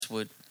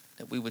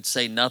that we would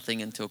say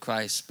nothing until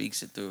Christ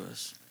speaks it through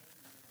us.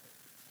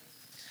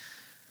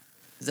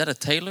 Is that a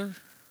Taylor?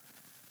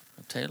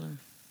 A Taylor?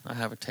 I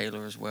have a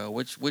Taylor as well.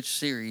 Which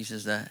series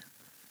is that?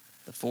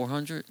 The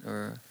 400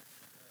 or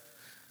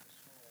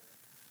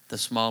the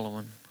smaller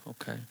one?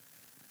 Okay.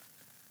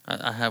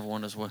 I have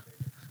one as well.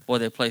 Boy,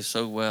 they play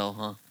so well,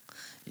 huh?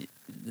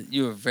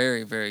 You are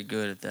very, very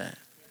good at that.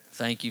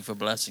 Thank you for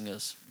blessing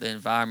us. The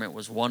environment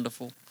was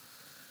wonderful.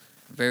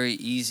 Very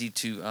easy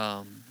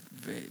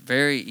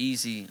very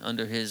easy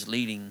under His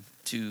leading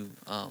to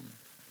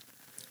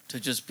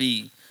just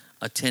be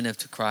attentive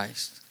to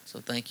Christ. So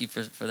thank you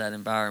for that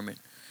environment.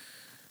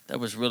 That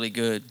was really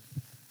good.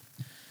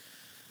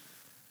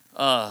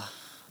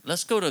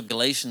 Let's go to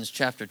Galatians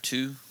chapter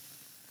 2.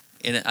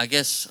 And I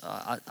guess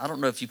I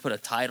don't know if you put a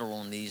title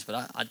on these,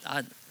 but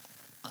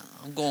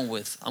I'm going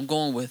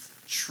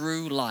with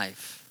true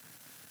life.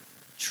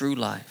 True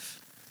life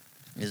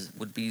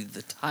would be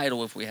the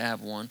title if we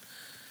have one.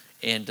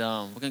 And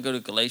we're going to go to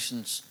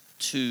Galatians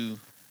 2,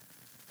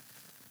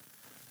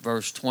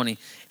 verse 20.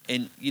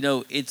 And,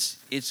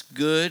 it's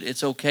good.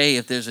 It's okay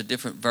if there's a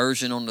different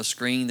version on the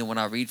screen than when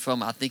I read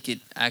from. I think it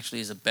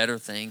actually is a better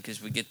thing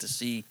because we get to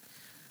see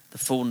the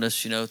fullness,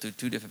 through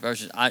two different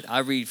versions. I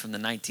read from the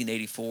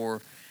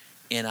 1984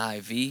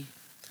 NIV.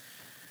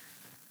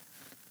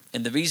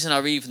 And the reason I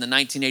read from the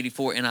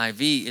 1984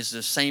 NIV is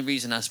the same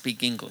reason I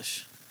speak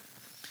English.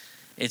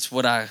 It's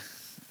what I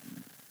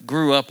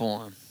grew up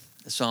on,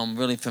 so I'm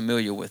really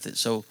familiar with it.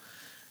 So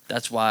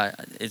that's why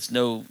it's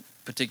no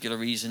particular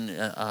reason.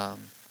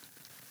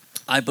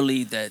 I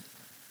believe that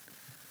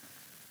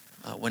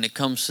when it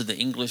comes to the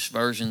English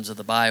versions of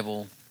the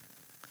Bible,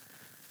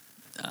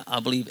 I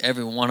believe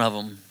every one of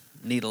them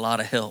need a lot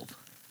of help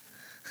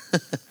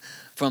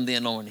from the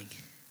anointing.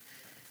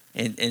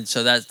 And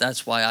so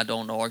that's why I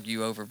don't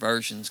argue over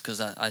versions, because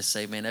I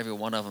say, man, every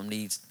one of them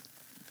needs,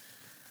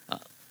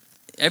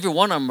 every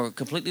one of them are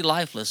completely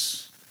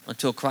lifeless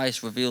until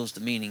Christ reveals the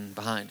meaning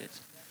behind it.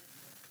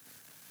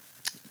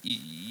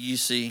 You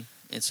see?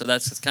 And so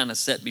that's kind of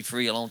set me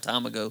free a long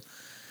time ago.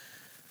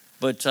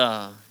 But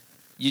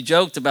you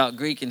joked about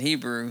Greek and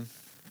Hebrew,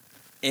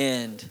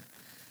 and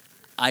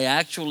I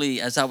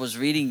actually, as I was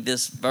reading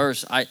this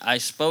verse, I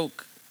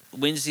spoke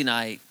Wednesday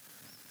night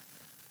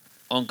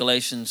on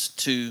Galatians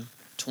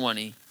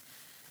 2:20.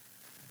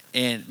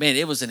 And man,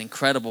 it was an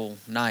incredible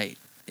night.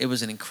 It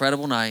was an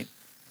incredible night.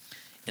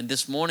 And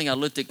this morning I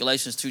looked at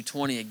Galatians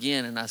 2:20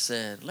 again, and I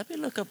said, let me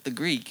look up the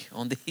Greek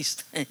on these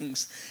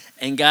things,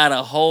 and got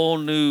a whole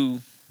new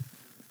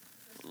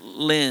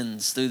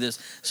lens through this.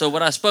 So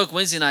what I spoke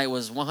Wednesday night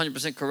was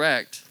 100%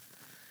 correct,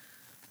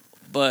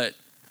 but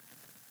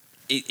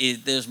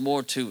there's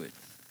more to it.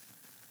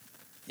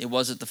 It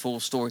wasn't the full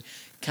story.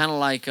 Kind of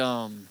like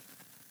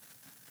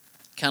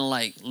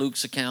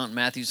Luke's account,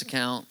 Matthew's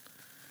account.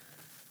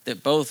 They're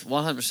both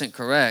 100%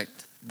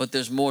 correct, but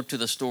there's more to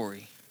the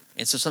story.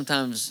 And so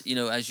sometimes,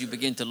 as you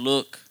begin to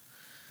look,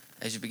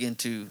 as you begin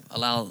to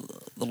allow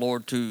the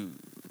Lord to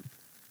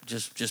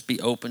just be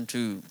open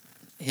to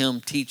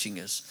Him teaching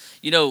us.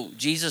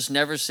 Jesus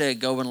never said,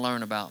 go and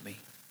learn about me.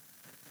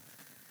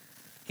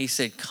 He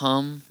said,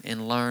 come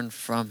and learn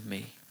from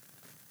me.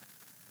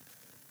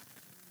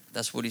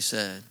 That's what He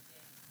said.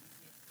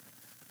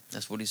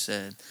 That's what He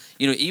said.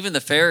 Even the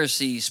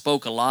Pharisees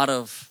spoke a lot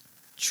of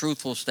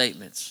truthful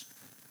statements,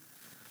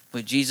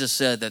 but Jesus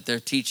said that their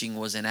teaching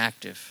was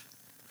inactive.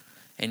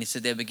 And He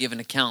said they would give an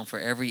account for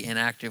every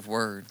inactive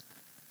word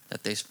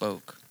that they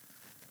spoke.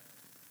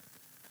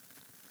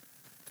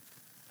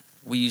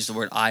 We use the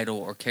word idle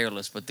or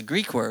careless, but the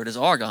Greek word is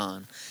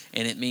argon,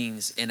 and it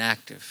means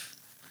inactive.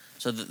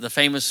 So the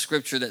famous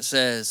scripture that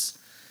says,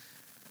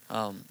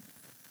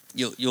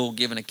 you'll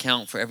give an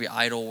account for every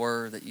idle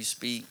word that you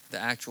speak, the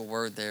actual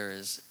word there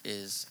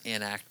is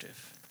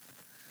inactive.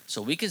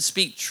 So we can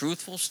speak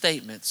truthful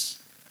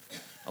statements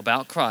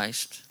about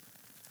Christ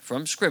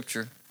from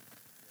Scripture,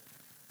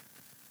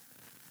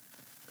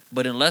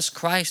 but unless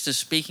Christ is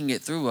speaking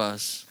it through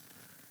us,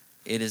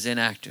 it is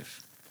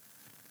inactive.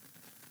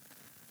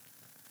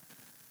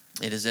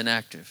 It is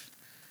inactive.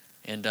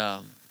 And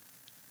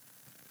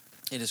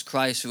it is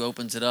Christ who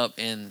opens it up.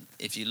 And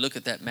if you look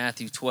at that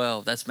Matthew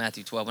 12, that's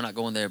Matthew 12. We're not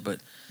going there, but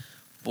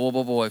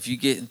boy, if you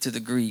get into the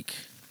Greek,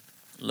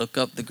 look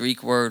up the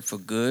Greek word for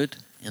good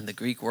and the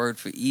Greek word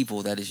for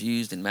evil that is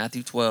used in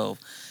Matthew 12.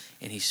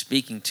 And He's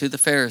speaking to the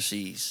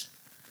Pharisees.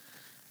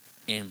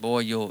 And boy,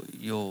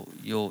 you'll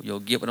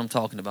get what I'm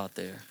talking about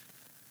there.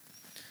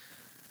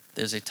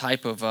 There's a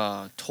type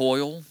of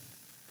toil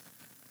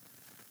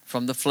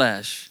from the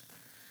flesh,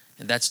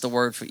 and that's the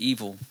word for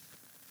evil.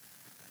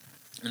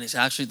 And it's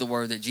actually the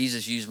word that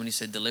Jesus used when He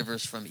said, deliver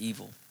us from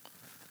evil.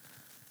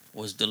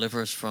 Was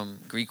deliver us from,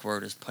 Greek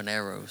word is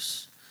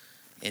paneros,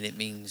 and it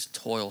means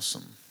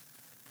toilsome.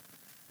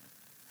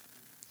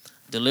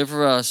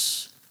 Deliver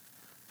us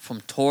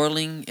from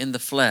toiling in the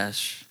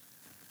flesh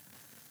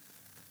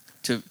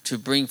to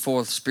bring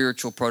forth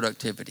spiritual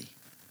productivity.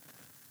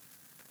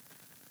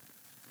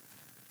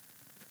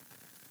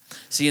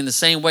 See, in the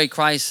same way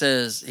Christ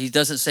says, He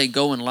doesn't say,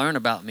 go and learn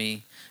about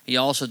me. He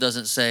also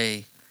doesn't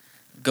say,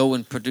 go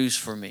and produce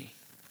for me.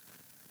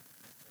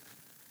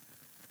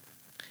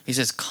 He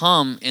says,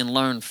 come and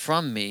learn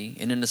from me.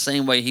 And in the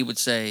same way, he would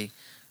say,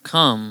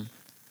 come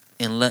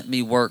and let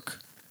me work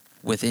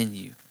within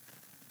you.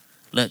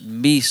 Let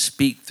me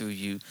speak through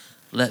you.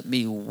 Let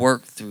me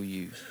work through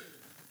you.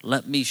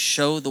 Let me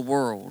show the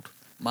world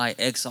my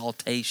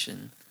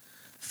exaltation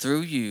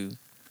through you,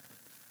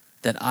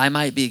 that I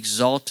might be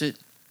exalted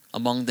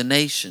among the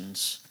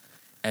nations,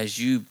 as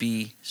you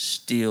be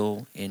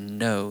still and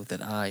know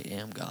that I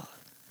am God.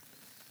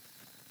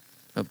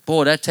 But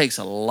boy, that takes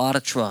a lot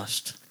of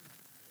trust.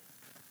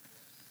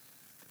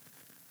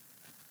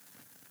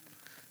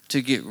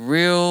 To get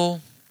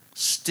real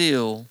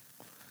still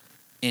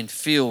and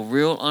feel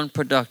real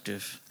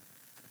unproductive,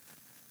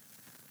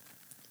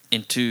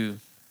 and to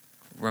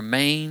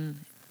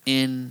remain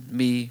in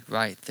me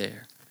right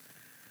there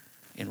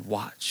and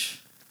watch.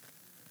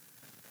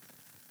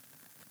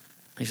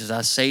 He says,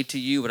 I say to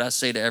you what I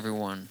say to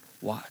everyone,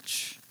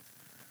 watch.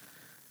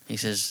 He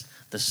says,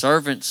 the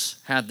servants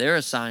have their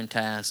assigned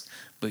task,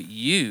 but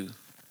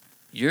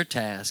your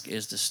task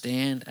is to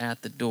stand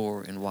at the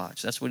door and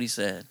watch. That's what he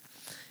said.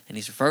 And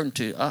he's referring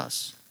to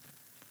us.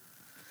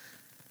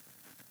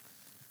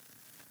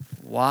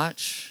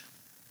 Watch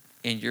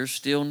in your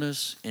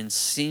stillness and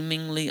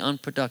seemingly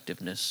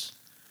unproductiveness.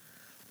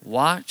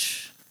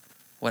 Watch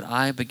what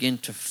I begin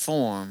to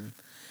form.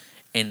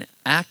 And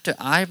after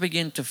I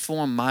begin to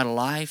form my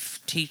life,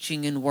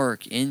 teaching, and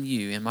work in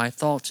you, and my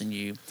thoughts in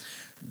you,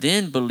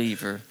 then,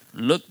 believer,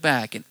 look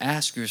back and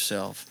ask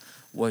yourself,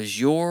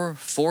 was your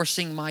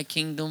forcing my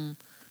kingdom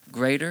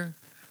greater,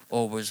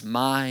 or was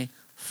my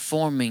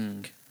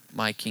forming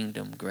my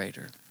kingdom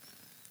greater?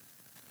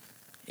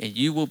 And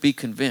you will be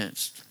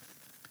convinced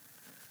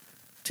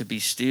to be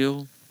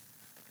still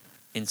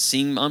and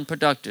seem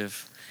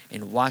unproductive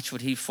and watch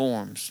what he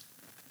forms,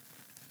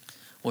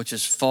 which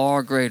is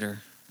far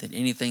greater than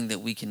anything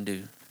that we can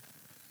do.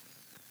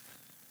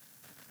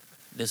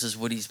 This is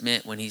what he's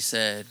meant when he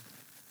said,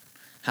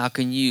 how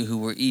can you who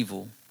were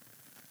evil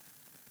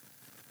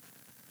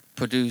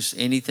produce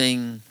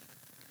anything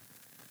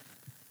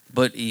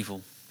but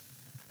evil?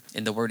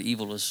 And the word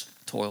evil is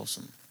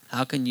toilsome.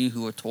 How can you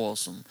who are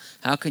toilsome,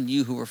 how can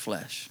you who are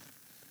flesh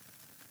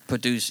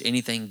produce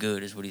anything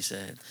good, is what he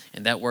said.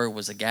 And that word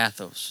was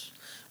agathos,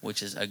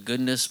 which is a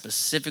goodness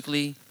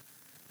specifically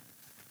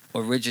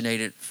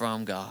originated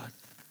from God.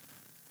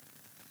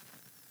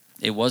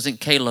 It wasn't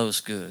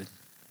kalos good.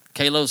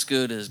 Kalos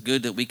good is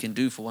good that we can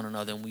do for one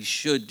another, and we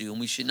should do, and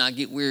we should not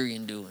get weary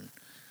in doing.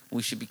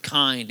 We should be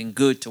kind and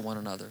good to one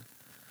another.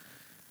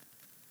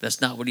 That's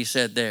not what he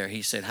said there.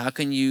 He said, how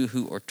can you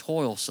who are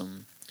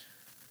toilsome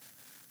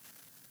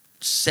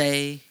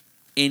say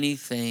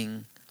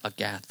anything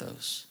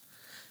agathos,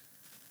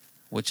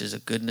 which is a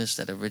goodness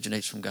that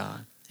originates from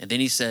God? And then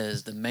he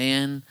says, the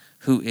man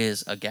who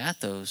is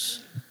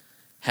agathos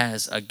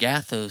has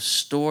agathos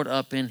stored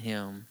up in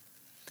him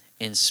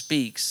and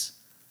speaks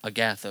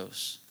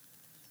agathos.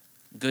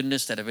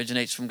 Goodness that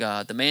originates from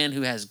God. The man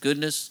who has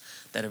goodness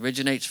that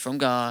originates from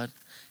God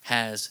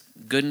has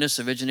goodness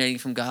originating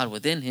from God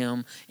within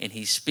him, and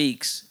he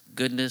speaks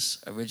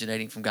goodness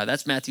originating from God.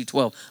 That's Matthew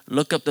 12.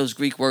 Look up those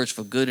Greek words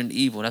for good and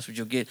evil. That's what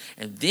you'll get.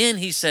 And then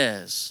he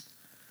says,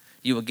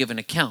 you will give an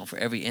account for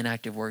every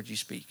inactive word you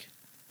speak.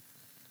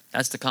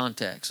 That's the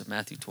context of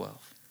Matthew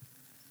 12.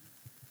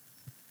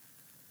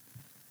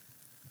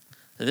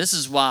 So this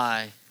is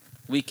why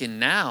we can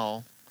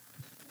now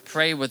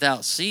pray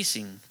without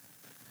ceasing,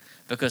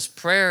 because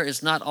prayer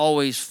is not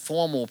always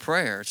formal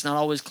prayer. It's not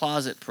always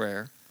closet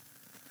prayer.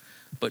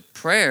 But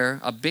prayer,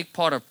 a big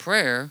part of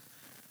prayer,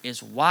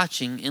 is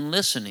watching and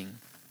listening.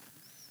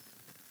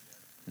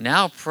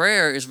 Now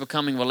prayer is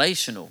becoming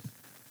relational.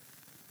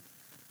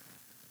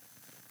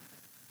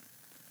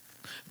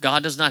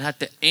 God does not have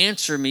to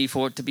answer me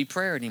for it to be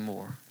prayer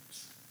anymore.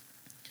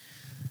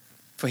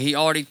 For he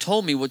already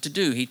told me what to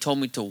do. He told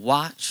me to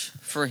watch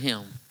for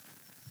him.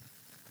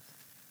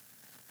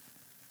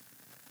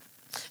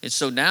 And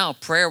so now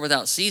prayer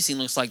without ceasing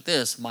looks like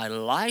this. My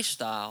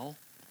lifestyle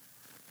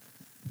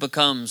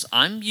becomes,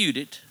 I'm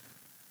muted,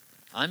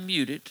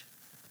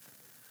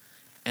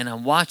 and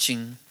I'm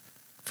watching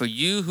for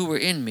you who are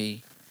in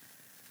me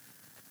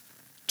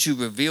to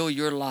reveal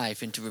your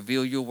life and to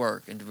reveal your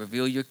work and to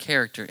reveal your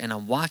character. And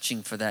I'm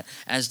watching for that.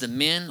 As the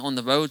men on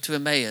the road to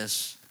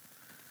Emmaus,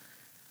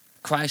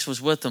 Christ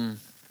was with them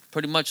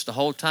pretty much the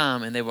whole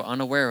time, and they were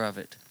unaware of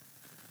it.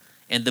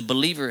 And the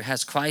believer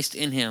has Christ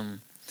in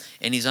him,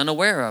 and he's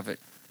unaware of it.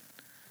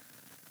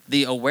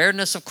 The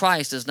awareness of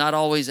Christ is not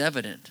always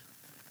evident.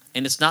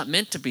 And it's not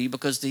meant to be,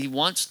 because he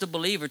wants the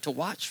believer to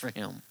watch for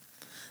him.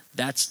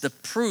 That's the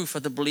proof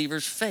of the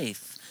believer's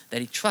faith, that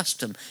he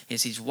trusts him,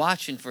 is he's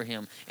watching for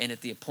him. And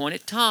at the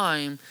appointed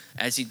time,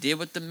 as he did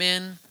with the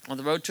men on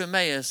the road to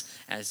Emmaus,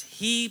 as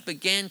he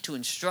began to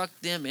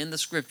instruct them in the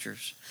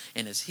scriptures,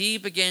 and as he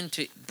began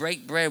to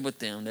break bread with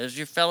them, there's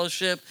your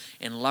fellowship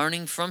and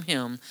learning from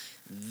him,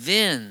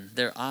 then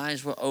their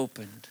eyes were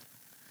opened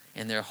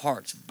and their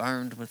hearts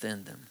burned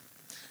within them.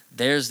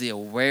 There's the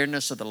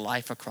awareness of the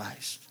life of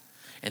Christ.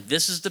 And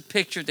this is the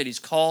picture that he's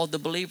called the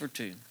believer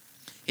to.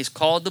 He's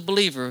called the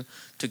believer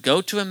to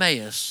go to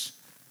Emmaus.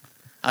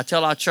 I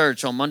tell our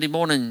church on Monday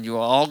morning, you are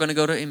all going to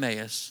go to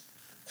Emmaus.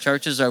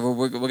 Church is over.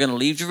 We're going to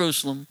leave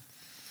Jerusalem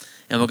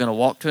and we're going to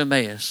walk to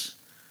Emmaus.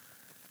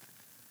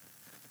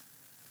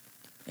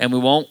 And we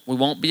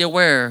won't be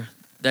aware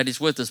that he's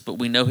with us, but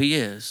we know he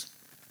is.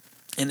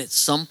 And at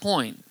some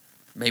point,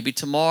 maybe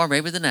tomorrow,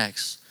 maybe the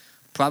next,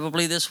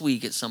 probably this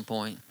week at some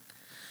point,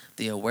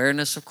 the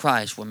awareness of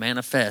Christ will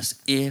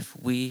manifest if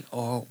we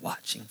are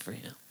watching for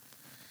him.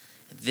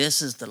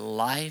 This is the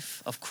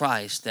life of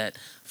Christ that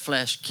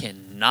flesh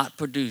cannot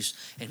produce,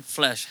 and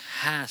flesh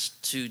has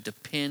to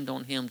depend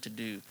on him to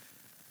do.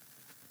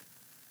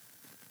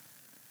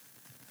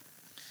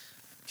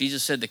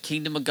 Jesus said the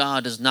kingdom of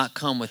God does not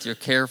come with your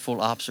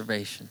careful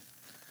observation.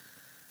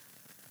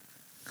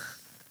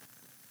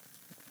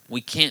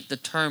 We can't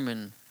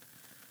determine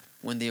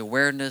when the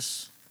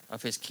awareness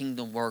of his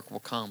kingdom work will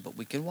come, but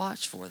we can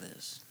watch for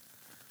this.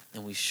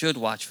 And we should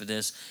watch for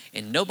this.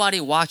 And nobody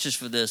watches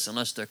for this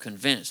unless they're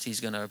convinced he's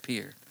going to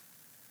appear.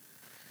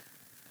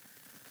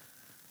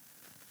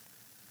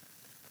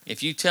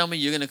 If you tell me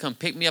you're going to come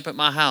pick me up at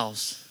my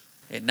house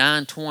at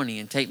 9:20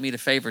 and take me to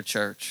Favor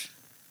Church,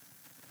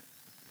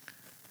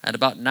 at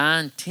about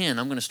 9:10,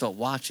 I'm going to start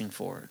watching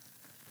for it.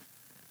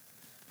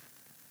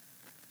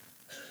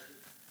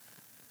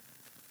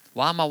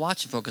 Why am I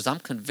watching for it? Because I'm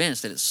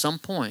convinced that at some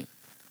point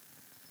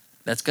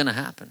that's going to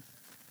happen.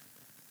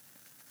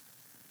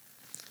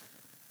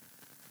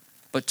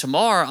 But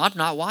tomorrow, I'm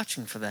not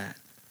watching for that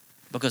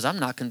because I'm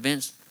not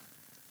convinced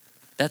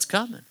that's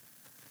coming.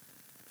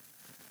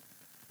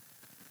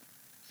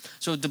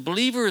 So the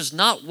believer is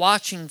not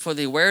watching for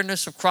the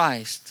awareness of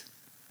Christ.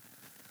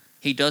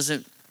 He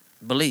doesn't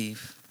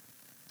believe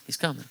he's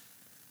coming.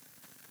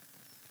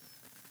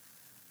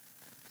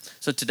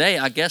 So today,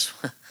 I guess,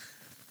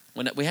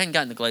 when we hadn't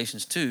gotten to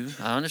Galatians 2,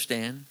 I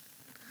understand.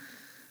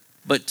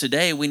 But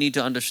today we need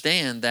to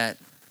understand that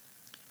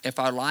if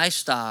our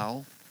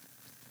lifestyle,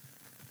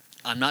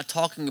 I'm not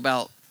talking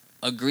about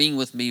agreeing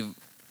with me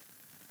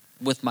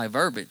with my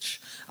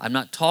verbiage. I'm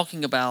not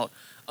talking about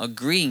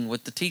agreeing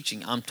with the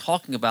teaching. I'm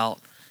talking about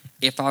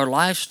if our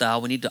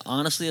lifestyle, we need to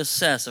honestly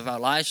assess if our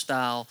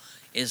lifestyle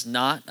is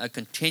not a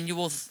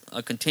continual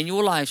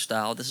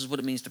lifestyle. This is what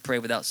it means to pray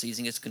without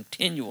ceasing. It's a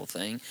continual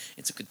thing.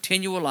 It's a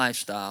continual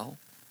lifestyle.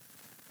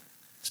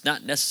 It's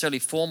not necessarily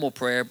formal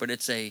prayer, but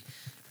it's a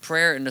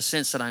prayer in the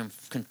sense that I'm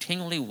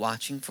continually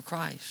watching for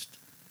Christ.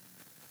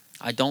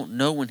 I don't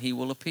know when he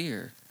will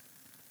appear.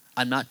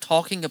 I'm not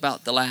talking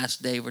about the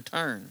last day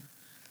return.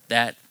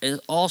 That is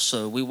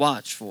also we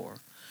watch for.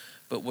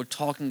 But we're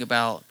talking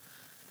about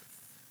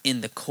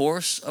in the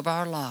course of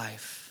our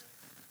life,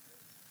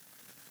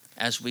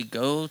 as we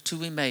go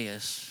to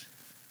Emmaus,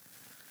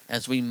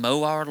 as we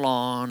mow our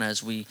lawn,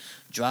 as we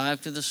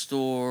drive to the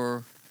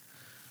store,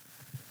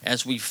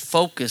 as we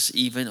focus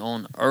even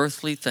on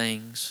earthly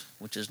things,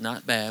 which is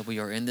not bad, we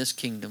are in this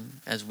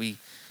kingdom, as we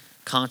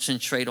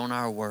concentrate on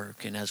our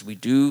work and as we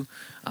do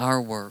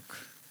our work,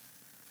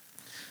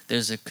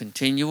 there's a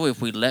continual,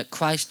 if we let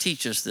Christ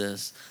teach us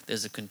this,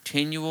 there's a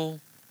continual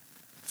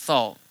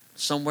thought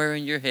somewhere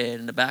in your head,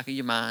 in the back of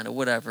your mind or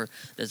whatever,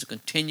 there's a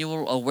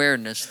continual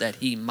awareness that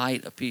he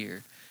might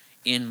appear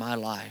in my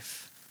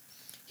life.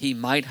 He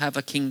might have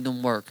a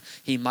kingdom work.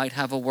 He might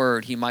have a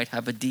word. He might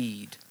have a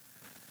deed.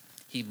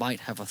 He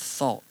might have a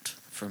thought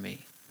for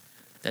me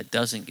that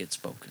doesn't get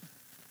spoken.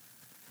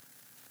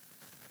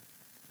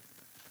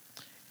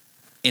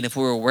 And if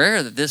we're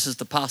aware that this is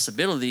the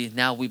possibility,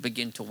 now we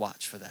begin to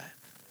watch for that.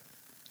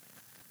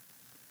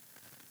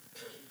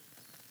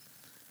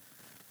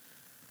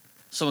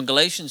 So in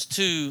Galatians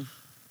 2,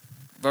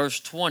 verse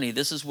 20,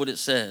 this is what it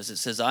says. It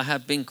says, I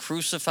have been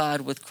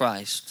crucified with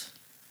Christ.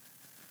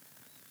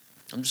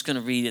 I'm just going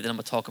to read it, then I'm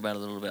going to talk about it a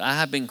little bit. I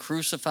have been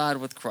crucified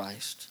with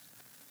Christ,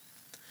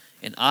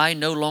 and I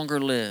no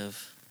longer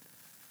live,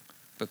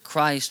 but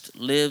Christ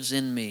lives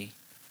in me.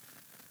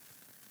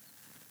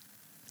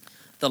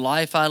 The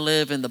life I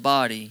live in the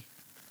body,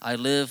 I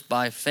live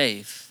by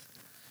faith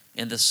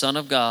in the Son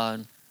of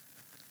God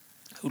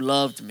who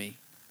loved me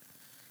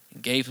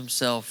and gave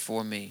himself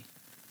for me.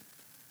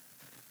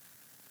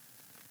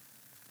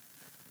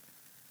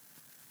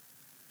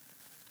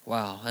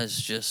 Wow, that's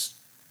just,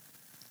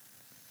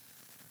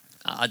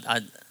 I'm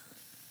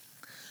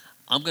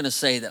going to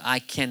say that I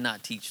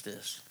cannot teach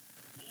this,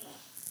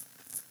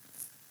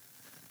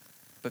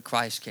 but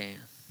Christ can.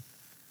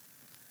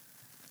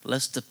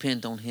 Let's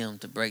depend on him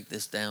to break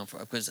this down for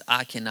us, because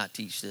I cannot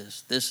teach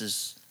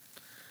this.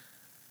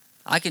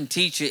 I can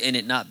teach it and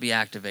it not be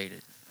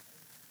activated.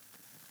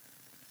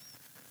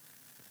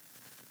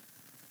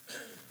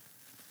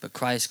 But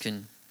Christ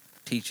can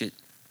teach it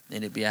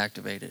and it be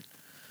activated.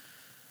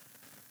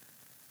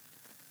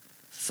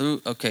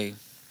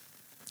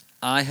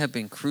 I have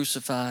been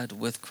crucified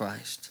with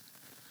Christ.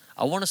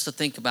 I want us to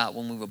think about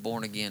when we were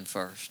born again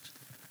first.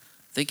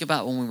 Think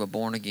about when we were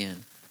born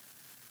again.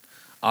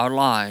 Our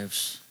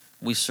lives,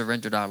 we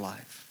surrendered our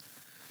life.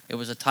 It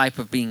was a type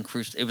of being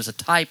crucified. It was a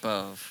type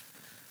of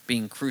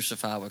being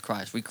crucified with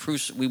Christ.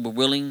 We were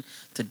willing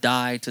to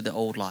die to the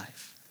old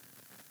life.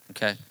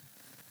 Okay?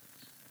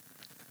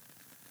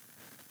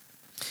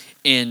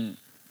 And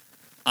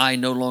I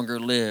no longer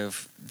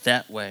live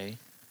that way,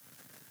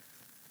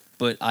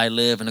 but I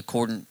live in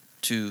accordance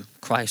to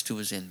Christ who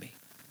is in me.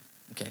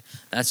 Okay?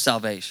 That's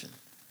salvation.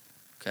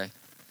 Okay?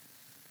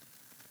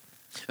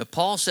 But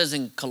Paul says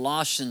in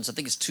Colossians, I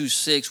think it's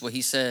 2:6, where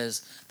he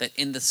says that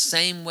in the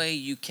same way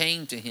you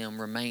came to him,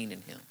 remain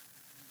in him.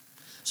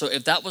 So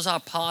if that was our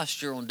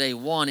posture on day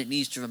one, it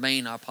needs to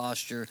remain our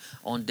posture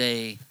on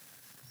day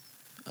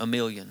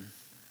 1,000,000.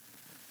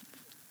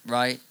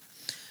 Right?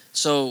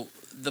 So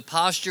the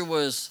posture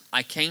was,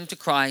 I came to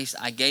Christ,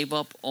 I gave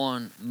up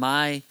on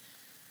my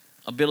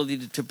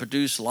ability to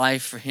produce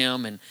life for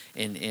him, and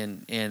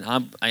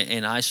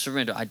I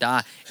surrender. I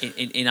die,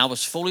 and I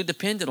was fully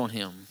dependent on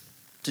him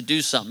to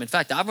do something. In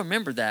fact, I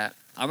remember that.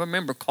 I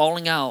remember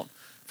calling out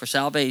for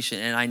salvation,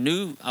 and I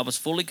knew, I was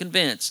fully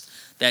convinced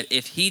that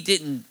if he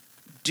didn't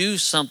do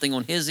something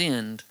on his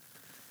end,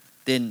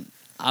 then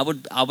I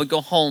would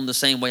go home the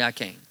same way I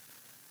came.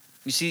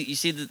 You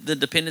see the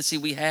dependency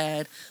we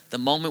had the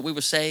moment we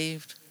were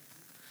saved?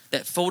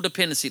 That full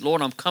dependency.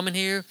 Lord, I'm coming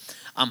here.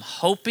 I'm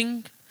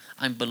hoping,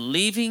 I'm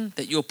believing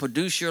that you'll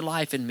produce your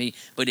life in me.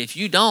 But if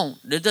you don't,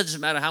 it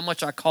doesn't matter how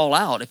much I call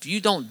out. If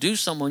you don't do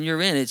someone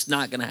you're in, it's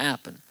not going to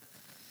happen.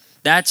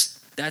 That's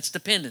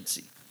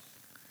dependency.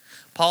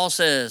 Paul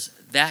says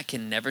that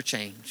can never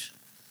change.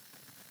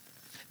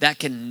 That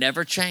can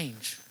never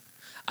change.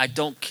 I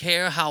don't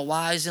care how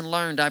wise and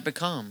learned I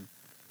become.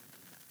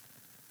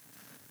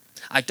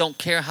 I don't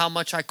care how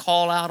much I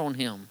call out on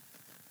him.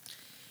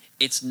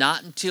 It's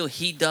not until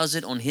he does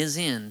it on his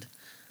end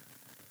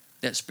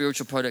that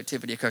spiritual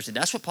productivity occurs. And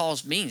that's what Paul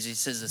means. He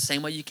says the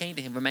same way you came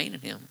to him, remain in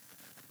him.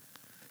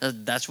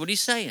 That's what he's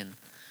saying.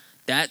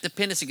 That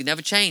dependency can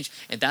never change.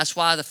 And that's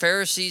why the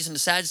Pharisees and the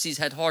Sadducees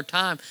had a hard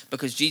time,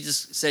 because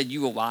Jesus said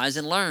you were wise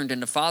and learned,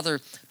 and the Father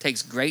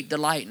takes great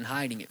delight in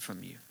hiding it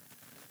from you.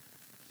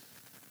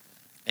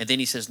 And then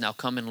he says, now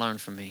come and learn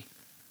from me.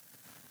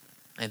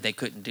 And they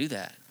couldn't do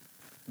that.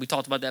 We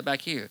talked about that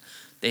back here.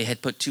 They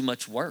had put too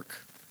much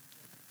work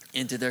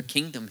into their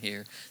kingdom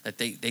here that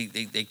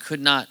they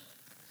could not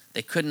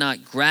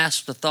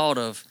grasp the thought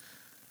of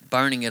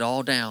burning it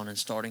all down and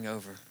starting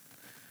over.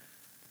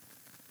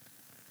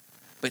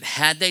 But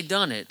had they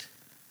done it,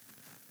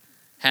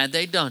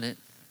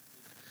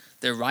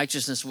 their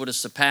righteousness would have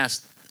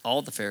surpassed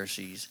all the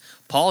Pharisees.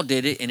 Paul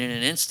did it, and in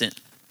an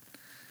instant,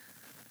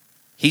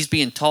 he's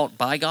being taught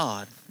by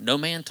God. No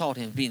man taught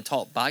him, being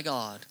taught by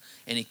God.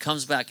 And he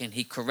comes back and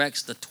he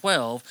corrects the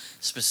 12,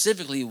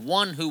 specifically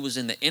one who was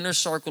in the inner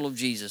circle of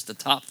Jesus, the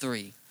top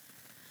 3.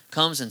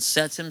 Comes and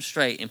sets him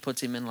straight and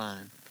puts him in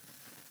line.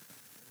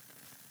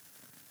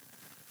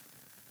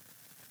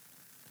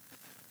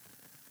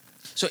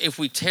 So if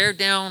we tear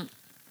down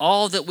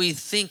all that we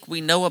think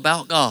we know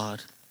about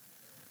God,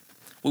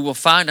 we will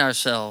find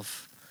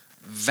ourselves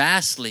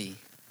vastly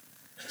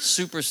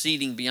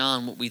superseding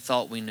beyond what we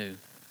thought we knew.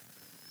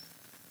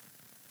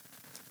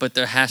 But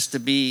there has to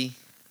be,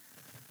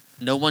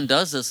 no one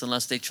does this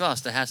unless they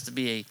trust. There has to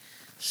be a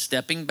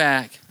stepping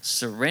back,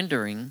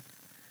 surrendering,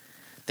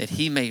 that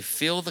he may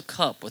fill the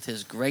cup with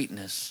his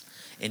greatness,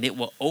 and it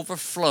will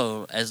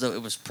overflow as though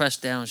it was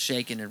pressed down,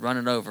 shaken, and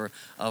running over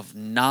of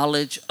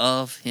knowledge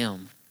of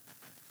him.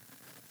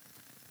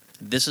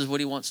 This is what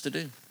he wants to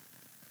do.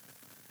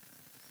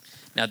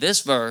 Now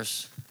this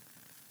verse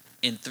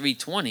in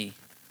 3:20,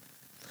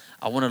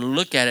 I want to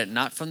look at it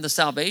not from the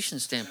salvation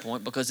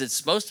standpoint, because it's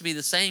supposed to be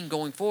the same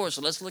going forward.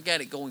 So let's look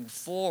at it going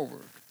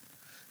forward.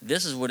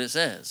 This is what it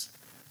says.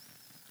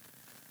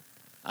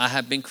 I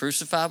have been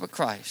crucified with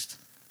Christ,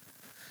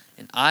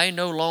 and I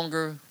no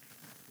longer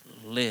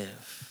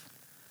live.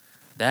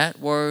 That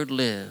word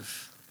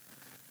live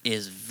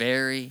is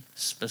very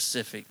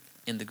specific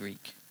in the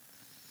Greek.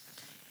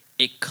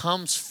 It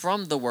comes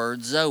from the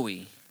word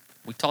Zoe.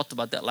 We talked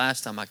about that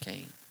last time I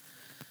came.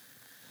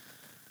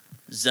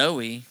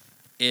 Zoe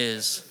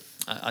is,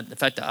 in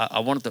fact, I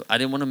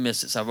didn't want to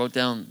miss it, so I wrote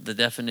down the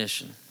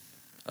definition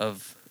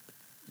of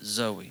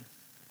Zoe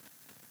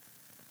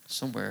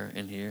somewhere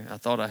in here. I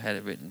thought I had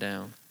it written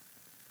down.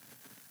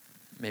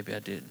 Maybe I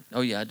didn't.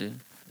 Oh yeah, I did.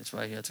 It's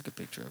right here. I took a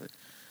picture of it.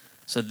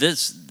 So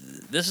this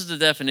is the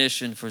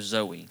definition for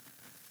Zoe,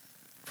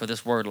 for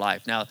this word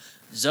life. Now,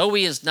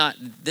 Zoe is not.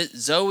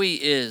 Zoe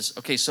is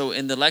okay. So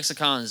in the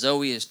lexicon,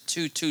 Zoe is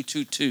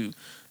 2222.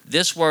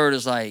 This word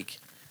is like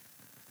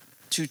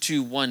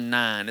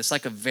 2219. It's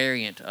like a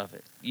variant of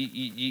it.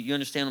 You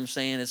understand what I'm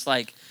saying? It's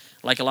like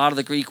a lot of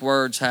the Greek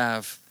words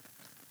have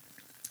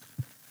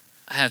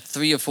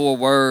 3 or 4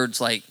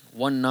 words, like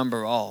one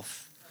number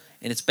off,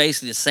 and it's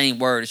basically the same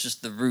word. It's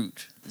just the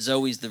root.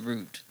 Zoe's the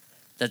root.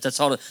 That's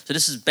all. So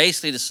this is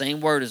basically the same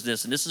word as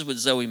this, and this is what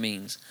Zoe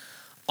means: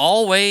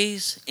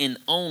 always and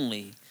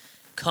only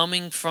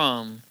coming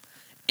from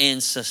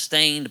and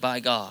sustained by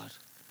God.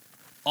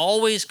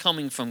 Always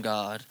coming from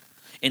God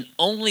and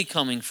only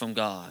coming from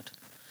God.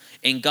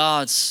 In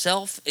God's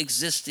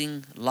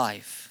self-existing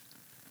life.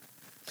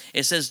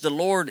 It says the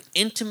Lord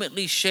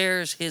intimately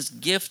shares his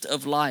gift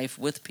of life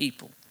with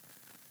people.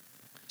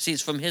 See,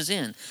 it's from his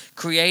end.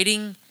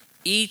 Creating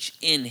each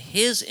in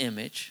his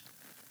image,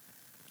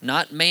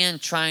 not man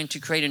trying to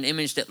create an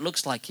image that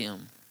looks like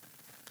him,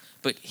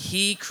 but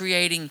he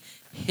creating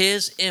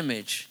his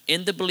image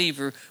in the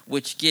believer,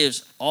 which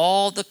gives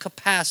all the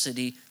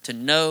capacity to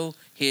know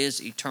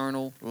his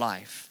eternal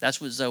life. That's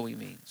what Zoe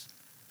means.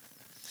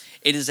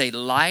 It is a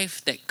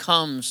life that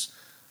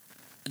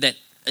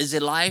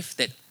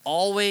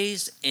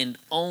always and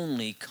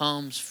only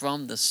comes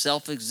from the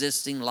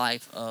self-existing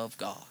life of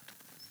God.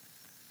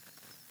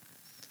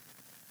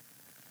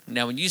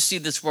 Now, when you see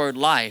this word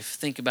life,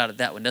 think about it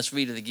that way. Let's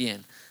read it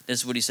again. This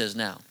is what he says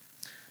now.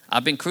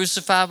 I've been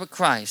crucified with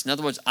Christ. In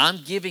other words, I'm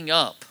giving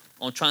up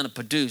on trying to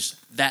produce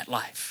that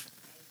life.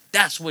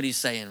 That's what he's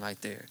saying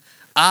right there.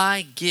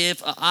 I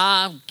give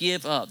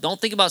up. Don't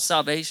think about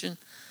salvation.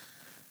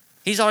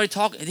 He's already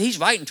talking. He's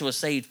writing to a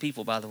saved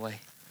people, by the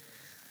way.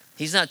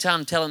 He's not trying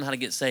to tell them how to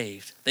get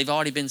saved. They've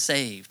already been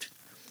saved.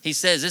 He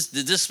says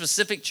this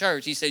specific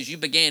church, he says, you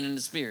began in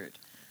the Spirit.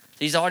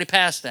 He's already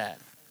past that.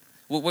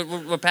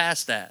 We're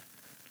past that.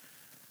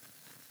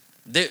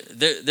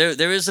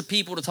 There is a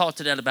people to talk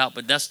to that about,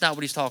 but that's not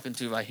what he's talking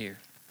to right here.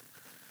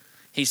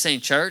 He's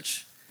saying,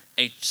 church,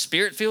 a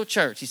Spirit-filled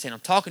church. He's saying, I'm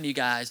talking to you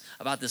guys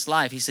about this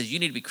life. He says, you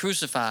need to be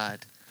crucified.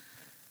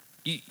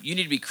 You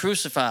need to be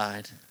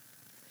crucified.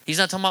 He's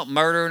not talking about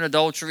murder and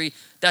adultery.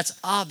 That's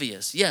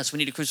obvious. Yes, we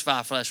need to crucify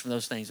our flesh from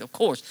those things, of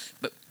course.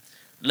 But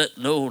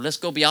let's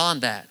go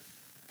beyond that.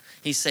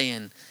 He's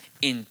saying,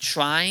 in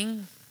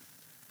trying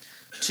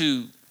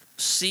to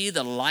see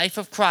the life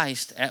of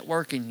Christ at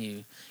work in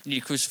you, you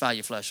need to crucify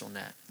your flesh on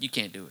that. You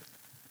can't do it.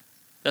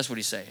 That's what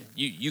he's saying.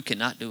 You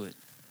cannot do it.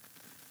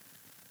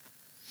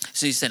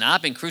 So he's saying,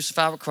 I've been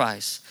crucified with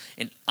Christ,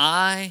 and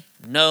I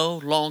no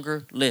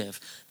longer live.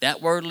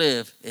 That word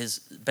live is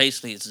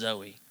basically it's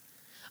Zoe.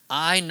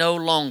 I no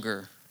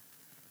longer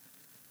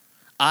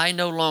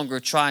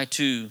try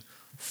to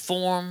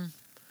form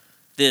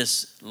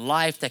this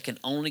life that can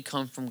only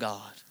come from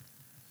God.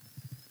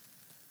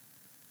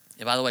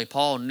 And by the way,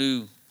 Paul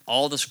knew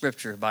all the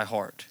scripture by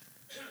heart.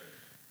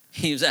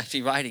 He was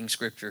actually writing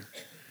scripture.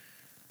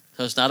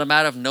 So it's not a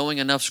matter of knowing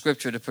enough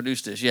scripture to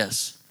produce this.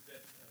 Yes.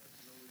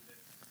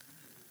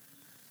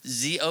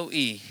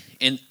 Z-O-E.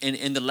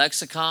 In the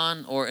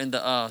lexicon or in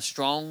the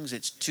Strongs,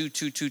 it's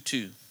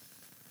 2222.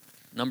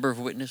 Number of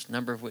witness,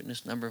 number of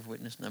witness, number of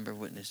witness, number of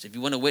witness. If you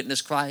want to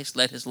witness Christ,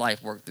 let his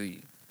life work through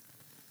you.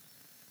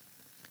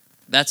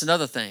 That's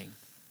another thing.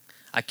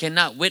 I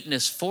cannot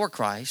witness for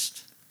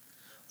Christ.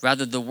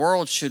 Rather, the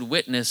world should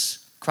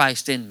witness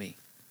Christ in me.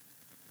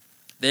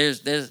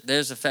 There's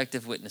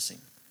effective witnessing.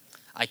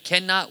 I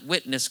cannot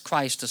witness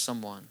Christ to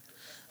someone.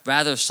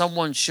 Rather,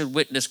 someone should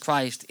witness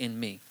Christ in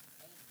me.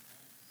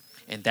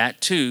 And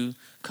that too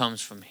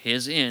comes from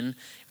his end,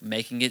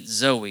 making it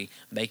Zoe,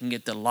 making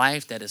it the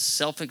life that is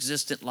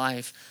self-existent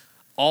life,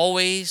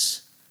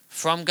 always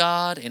from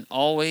God and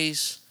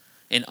always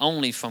and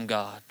only from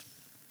God.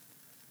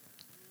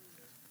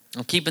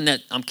 I'm keeping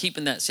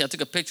that. See, I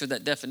took a picture of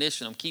that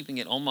definition. I'm keeping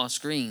it on my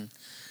screen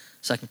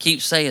so I can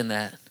keep saying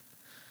that.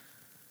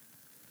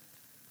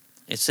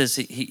 It says,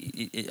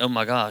 oh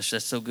my gosh,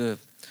 that's so good.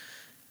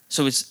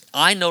 So it's,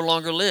 I no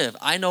longer live.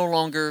 I no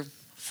longer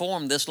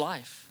form this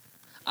life.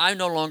 I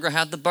no longer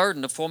have the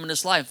burden of forming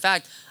this life. In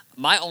fact,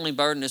 my only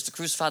burden is to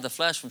crucify the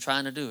flesh from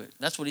trying to do it.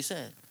 That's what he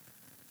said.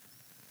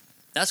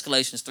 That's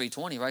Galatians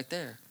 3:20 right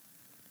there.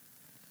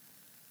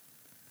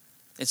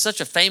 It's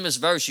such a famous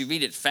verse, you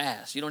read it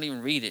fast. You don't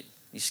even read it.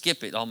 You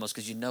skip it almost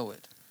because you know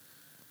it.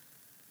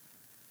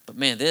 But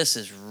man, this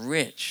is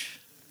rich.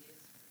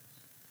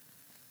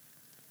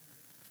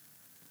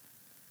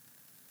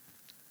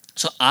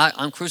 So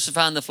I'm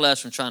crucifying the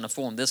flesh from trying to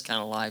form this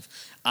kind of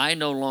life. I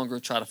no longer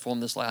try to form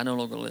this life. I no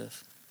longer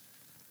live.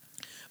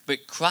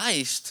 But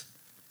Christ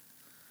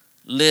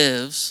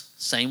lives,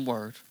 same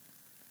word.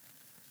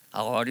 I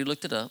already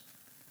looked it up.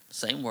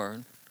 Same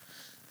word.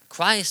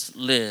 Christ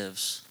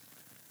lives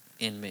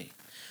in me.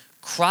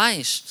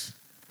 Christ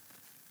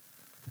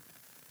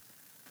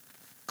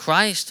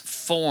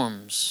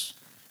forms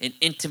and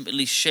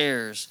intimately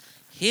shares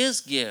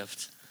his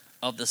gift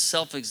of the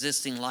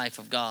self-existing life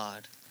of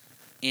God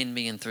in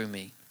me and through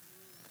me.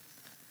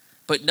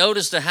 But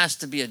notice there has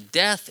to be a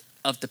death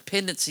of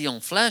dependency on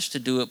flesh to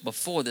do it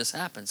before this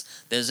happens.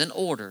 There's an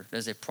order.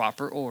 There's a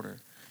proper order.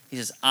 He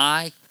says,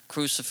 I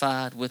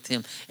crucified with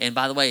him. And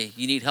by the way,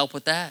 you need help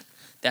with that?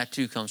 That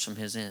too comes from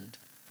his end.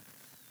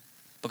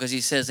 Because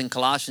he says in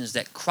Colossians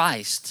that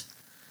Christ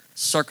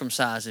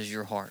circumcises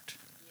your heart.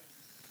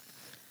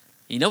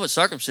 You know what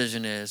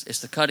circumcision is?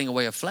 It's the cutting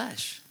away of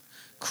flesh.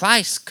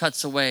 Christ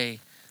cuts away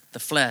the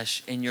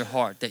flesh in your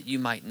heart that you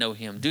might know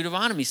him.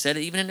 Deuteronomy said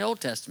it even in the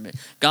Old Testament.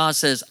 God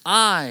says,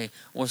 I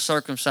will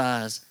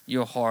circumcise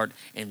your heart,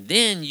 and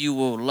then you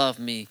will love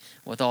me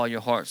with all your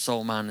heart,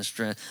 soul, mind, and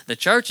strength. The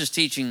church is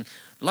teaching,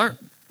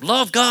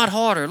 love God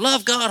harder,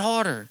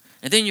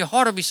 and then your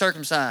heart will be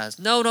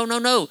circumcised.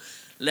 No.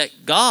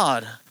 Let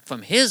God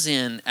from his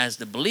end as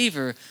the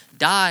believer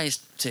dies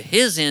to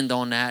his end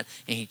on that,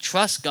 and he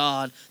trusts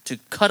God to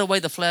cut away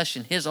the flesh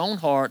in his own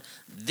heart,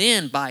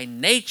 then by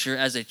nature,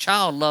 as a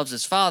child loves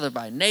his father,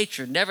 by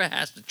nature, never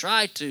has to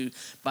try to,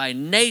 by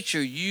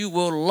nature you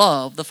will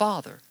love the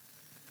Father.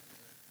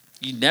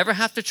 You never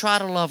have to try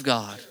to love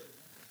God.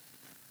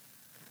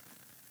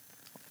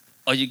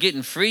 Are you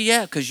getting free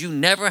yet? Because you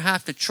never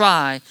have to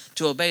try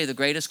to obey the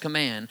greatest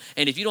command.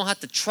 And if you don't have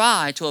to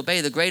try to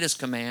obey the greatest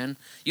command,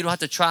 you don't have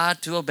to try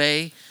to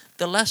obey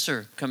the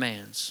lesser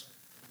commands.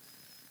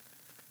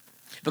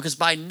 Because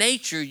by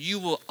nature, you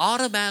will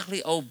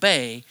automatically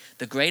obey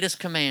the greatest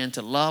command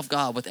to love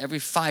God with every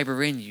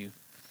fiber in you,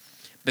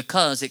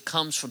 because it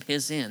comes from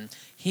his end.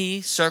 He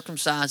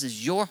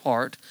circumcises your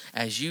heart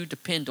as you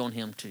depend on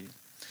him to.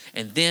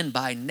 And then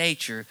by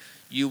nature,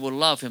 you will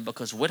love him,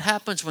 because what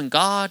happens when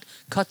God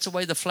cuts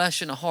away the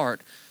flesh in a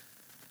heart,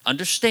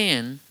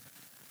 understand,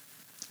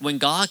 when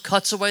God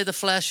cuts away the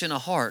flesh in a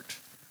heart,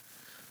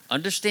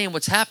 understand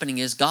what's happening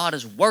is God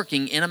is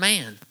working in a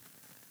man.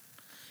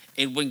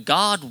 And when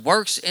God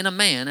works in a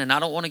man, and I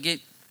don't want to get,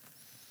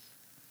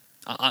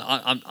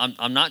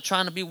 I'm not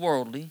trying to be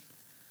worldly,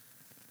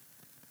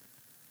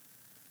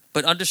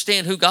 but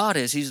understand who God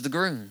is. He's the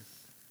groom.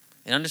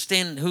 And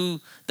understand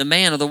who the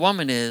man or the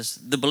woman is.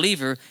 The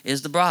believer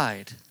is the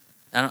bride.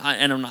 And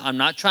I'm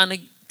not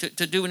trying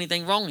to do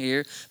anything wrong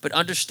here, but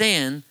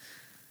understand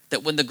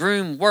that when the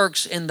groom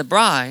works in the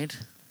bride,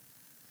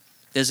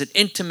 there's an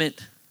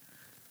intimate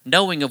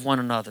knowing of one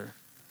another.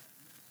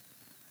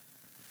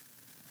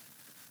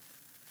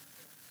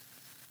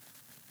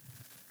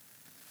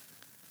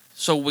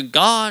 So when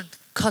God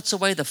cuts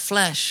away the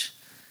flesh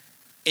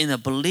in a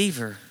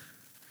believer,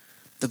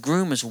 the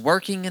groom is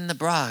working in the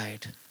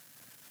bride.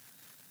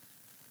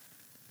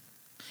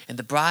 And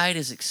the bride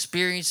is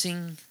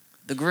experiencing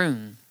the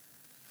groom.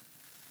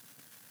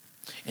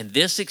 And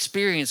this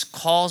experience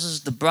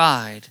causes the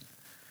bride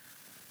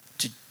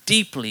to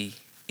deeply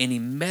and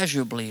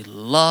immeasurably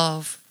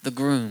love the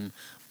groom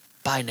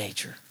by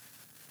nature.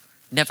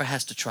 Never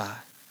has to try.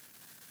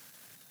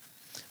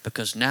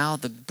 Because now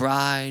the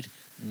bride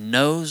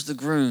knows the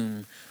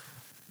groom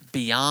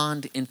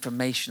beyond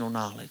informational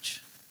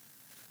knowledge.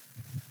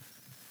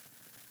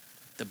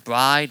 The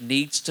bride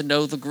needs to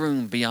know the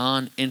groom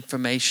beyond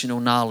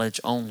informational knowledge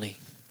only.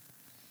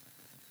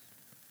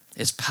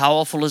 As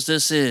powerful as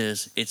this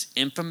is, it's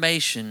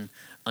information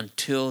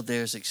until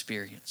there's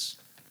experience.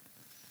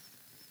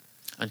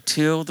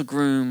 Until the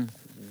groom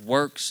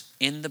works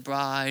in the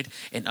bride.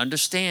 And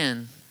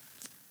understand,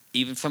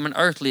 even from an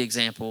earthly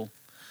example,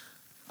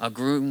 a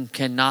groom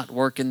cannot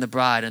work in the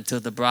bride until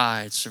the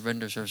bride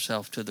surrenders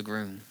herself to the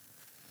groom.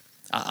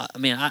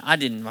 I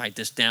didn't write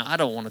this down. I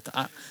don't want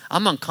to.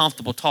 I'm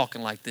uncomfortable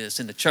talking like this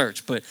in the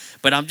church, but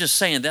I'm just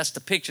saying that's the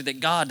picture that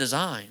God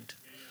designed.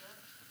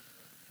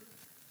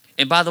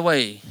 And by the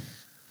way,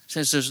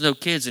 since there's no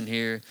kids in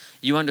here,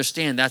 you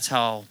understand that's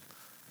how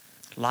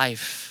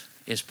life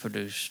is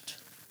produced.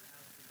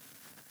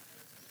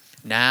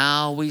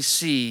 Now we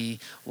see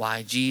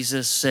why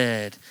Jesus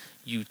said,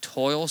 "You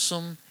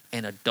toilsome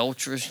and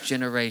adulterous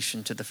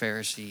generation," to the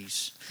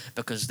Pharisees,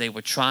 because they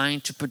were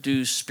trying to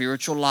produce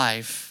spiritual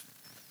life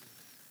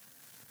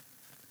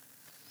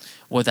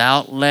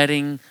without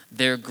letting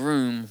their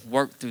groom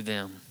work through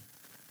them.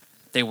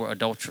 They were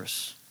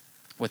adulterous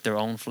with their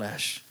own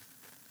flesh.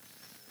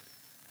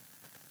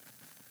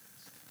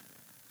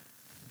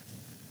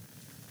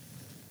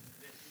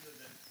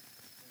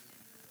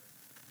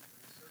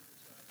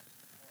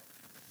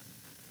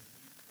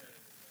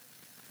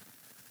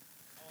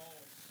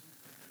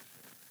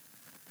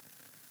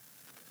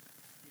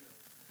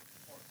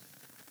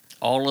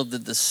 All of the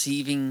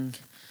deceiving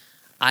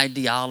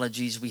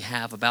ideologies we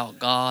have about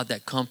God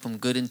that come from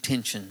good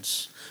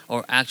intentions,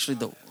 or actually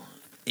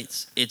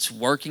it's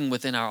working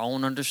within our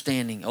own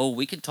understanding. Oh,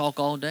 we can talk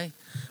all day.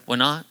 We're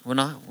not.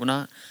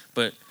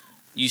 But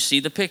you see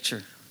the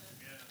picture.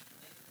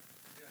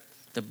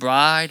 The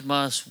bride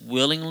must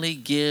willingly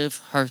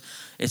give her.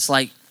 It's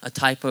like a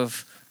type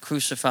of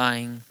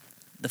crucifying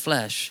the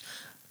flesh.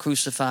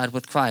 Crucified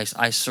with Christ.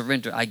 I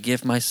surrender. I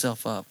give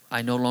myself up.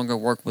 I no longer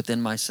work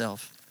within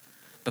myself,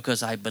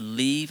 because I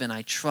believe and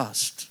I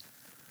trust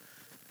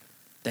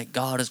that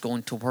God is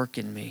going to work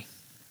in me.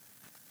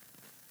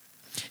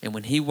 And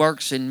when he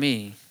works in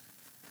me,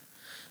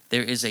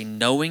 there is a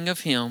knowing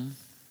of him,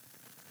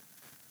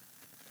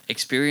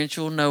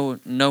 experiential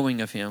knowing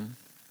of him,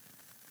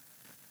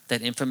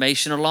 that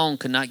information alone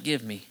could not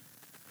give me.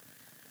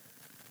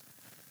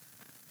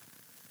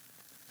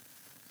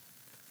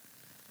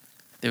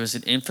 There is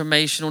an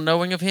informational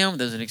knowing of him.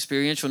 There's an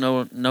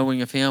experiential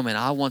knowing of him, and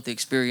I want the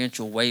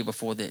experiential way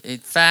before that. In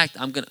fact,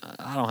 I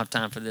don't have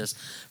time for this,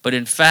 but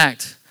in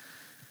fact,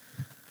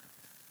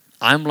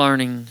 I'm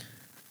learning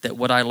that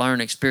what I learn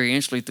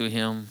experientially through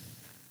him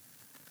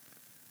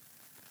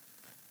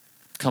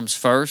comes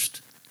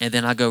first, and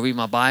then I go read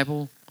my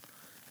Bible,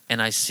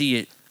 and I see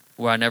it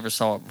where I never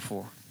saw it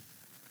before.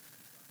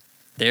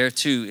 There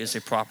too is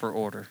a proper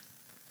order.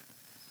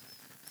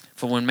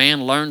 For when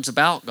man learns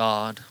about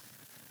God,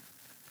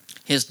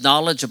 His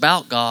knowledge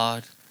about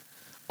God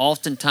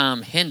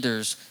oftentimes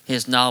hinders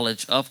his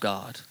knowledge of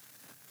God,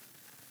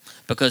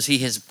 because he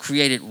has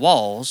created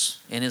walls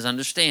in his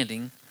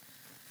understanding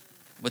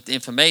with the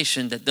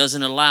information that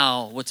doesn't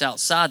allow what's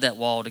outside that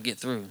wall to get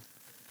through,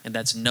 and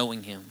that's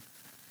knowing him.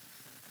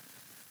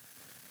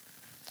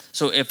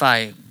 So if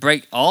I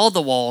break all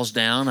the walls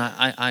down,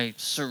 I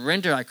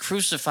surrender, I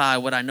crucify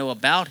what I know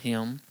about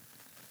him,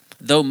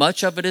 though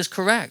much of it is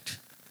correct,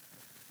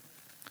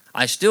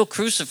 I still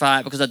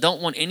crucify it because I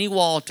don't want any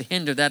wall to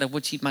hinder that of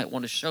which he might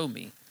want to show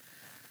me.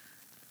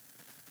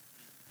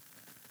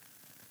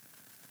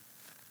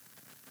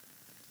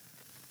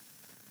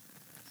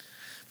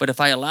 But if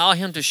I allow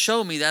him to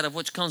show me that of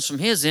which comes from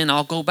his end,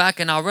 I'll go back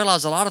and I'll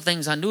realize a lot of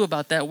things I knew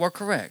about that were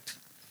correct.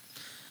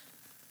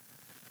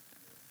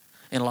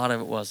 And a lot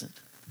of it wasn't.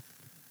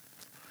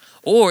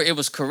 Or it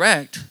was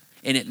correct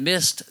and it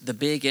missed the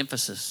big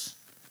emphasis.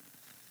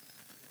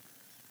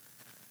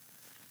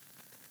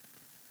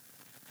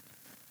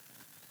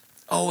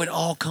 Oh, it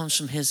all comes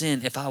from his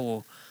end. If I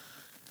will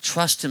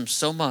trust him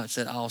so much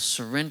that I'll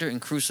surrender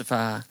and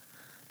crucify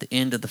the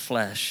end of the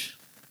flesh.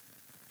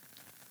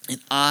 And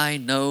I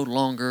no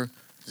longer,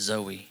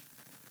 Zoe,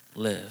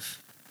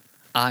 live.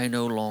 I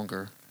no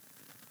longer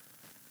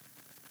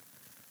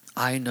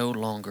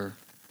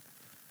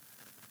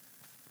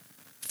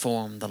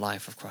form the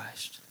life of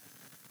Christ.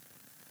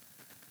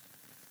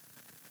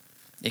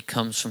 It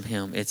comes from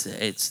him.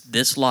 It's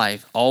this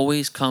life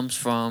always comes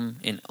from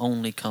and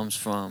only comes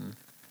from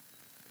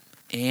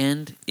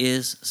and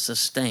is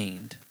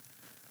sustained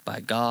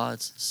by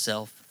God's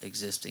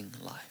self-existing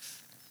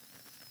life.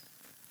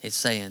 It's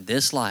saying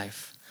this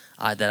life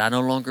that I no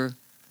longer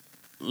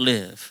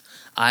live,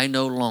 I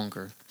no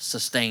longer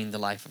sustain the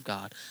life of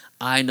God.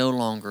 I no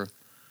longer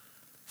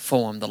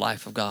form the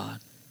life of God.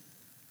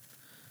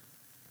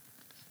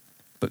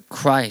 But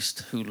Christ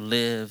who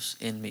lives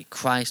in me,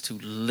 Christ who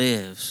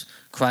lives,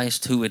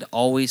 Christ who it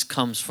always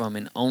comes from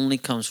and only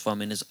comes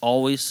from and is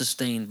always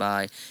sustained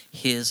by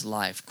his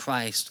life.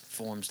 Christ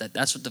forms that.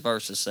 That's what the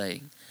verse is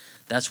saying.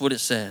 That's what it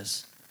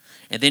says.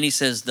 And then he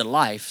says the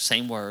life,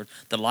 same word,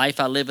 the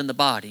life I live in the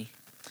body,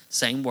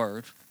 same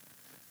word.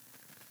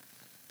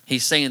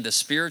 He's saying the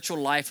spiritual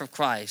life of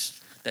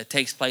Christ that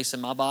takes place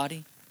in my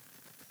body,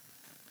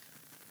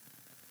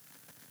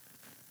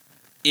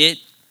 it,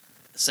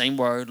 same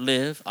word,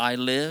 live, I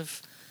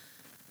live.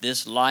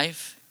 This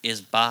life is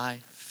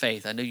by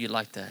faith. I knew you'd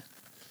like that.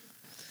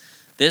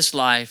 This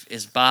life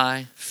is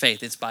by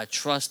faith. It's by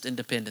trust and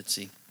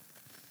dependency.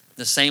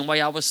 The same way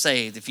I was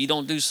saved. If you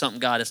don't do something,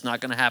 God, it's not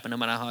going to happen no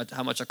matter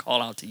how much I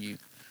call out to you.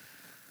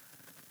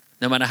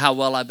 No matter how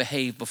well I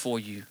behave before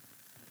you.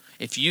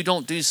 If you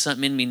don't do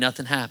something in me,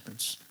 nothing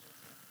happens.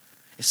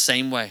 It's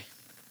same way.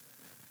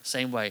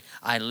 Same way.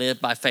 I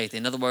live by faith.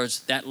 In other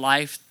words, that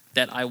life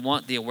that I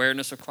want, the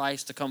awareness of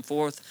Christ to come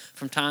forth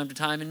from time to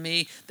time in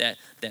me, that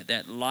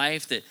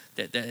life,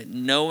 that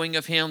knowing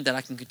of him that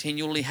I can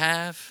continually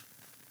have,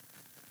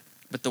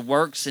 but the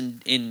works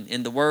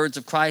in the words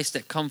of Christ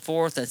that come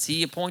forth as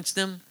he appoints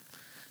them,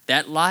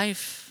 that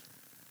life,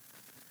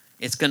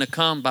 it's going to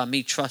come by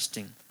me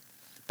trusting,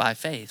 by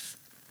faith.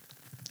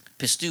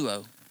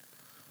 Pistuo.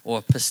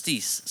 Or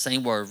pistis,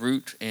 same word,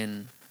 root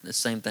and the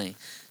same thing.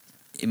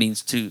 It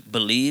means to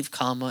believe,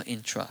 comma,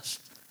 and trust.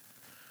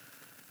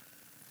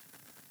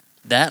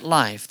 That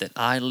life that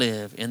I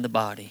live in the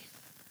body,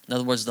 in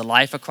other words, the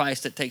life of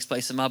Christ that takes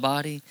place in my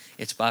body,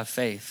 it's by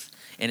faith.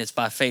 And it's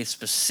by faith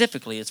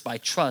specifically, it's by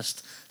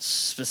trust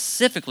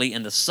specifically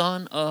in the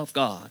Son of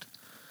God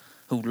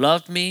who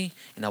loved me,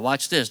 and now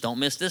watch this, don't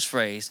miss this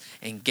phrase,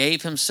 and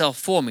gave himself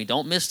for me.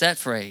 Don't miss that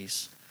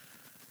phrase.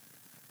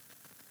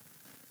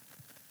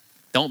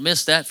 Don't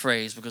miss that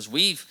phrase, because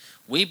we've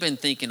been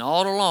thinking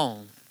all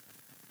along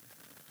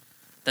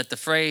that the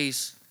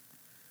phrase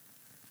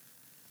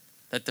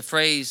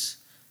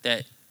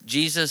that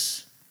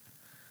Jesus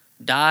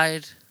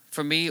died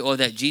for me, or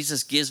that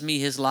Jesus gives me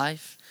his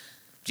life,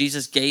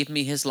 Jesus gave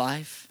me his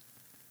life.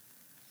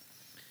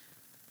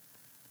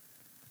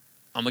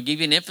 I'm going to give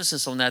you an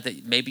emphasis on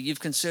that maybe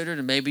you've considered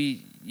and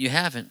maybe you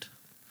haven't.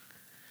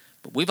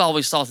 But we've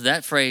always thought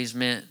that phrase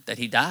meant that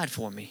he died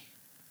for me.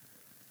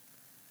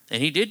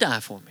 And he did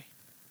die for me.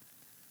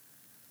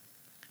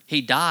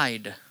 He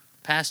died,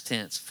 past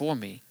tense, for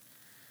me.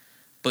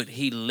 But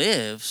he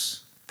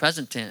lives,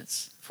 present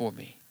tense, for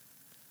me.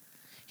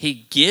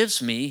 He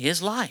gives me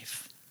his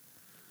life.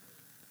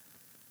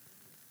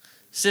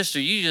 Sister,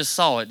 you just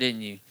saw it,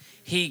 didn't you?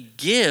 He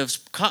gives,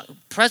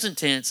 present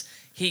tense,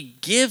 he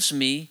gives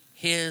me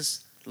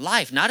his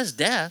life. Not his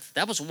death.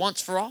 That was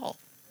once for all.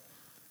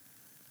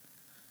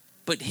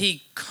 But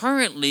he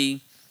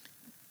currently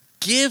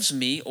gives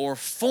me or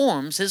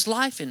forms his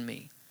life in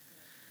me.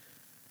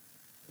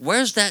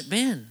 Where's that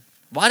been?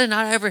 Why didn't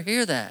I ever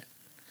hear that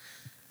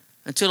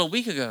until a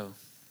week ago?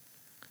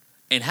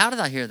 And how did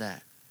I hear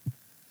that?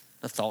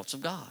 The thoughts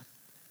of God.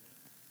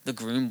 The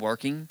groom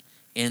working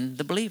in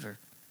the believer.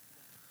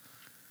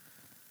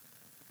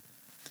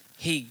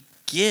 He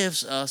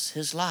gives us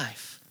his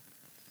life.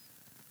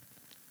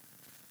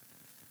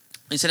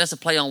 He said that's a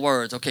play on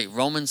words. Okay,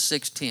 Romans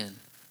 6:10.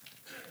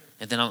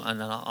 And then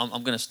I'm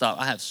going to stop.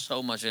 I have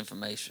so much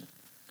information.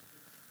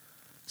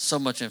 So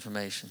much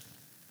information.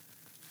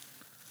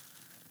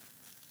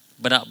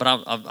 But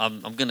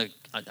I'm going to,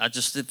 I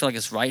just feel like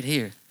it's right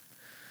here.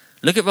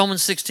 Look at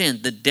Romans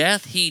 6:10. The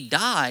death he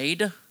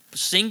died,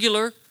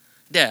 singular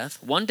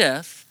death, one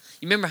death.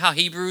 You remember how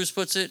Hebrews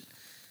puts it?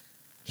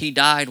 He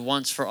died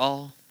once for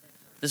all.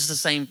 This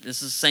is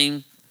the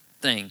same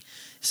thing.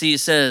 See, it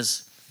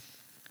says,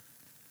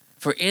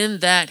 for in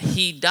that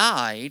he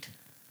died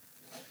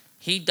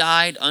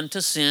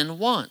unto sin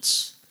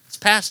once. It's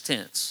past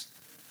tense.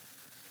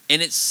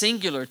 And it's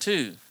singular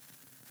too.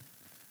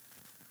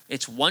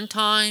 It's one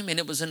time and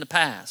it was in the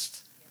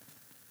past.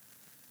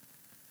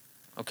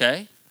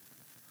 Okay?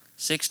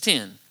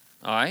 6:10.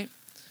 All right?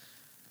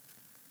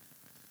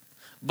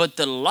 But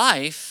the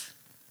life,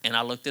 and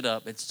I looked it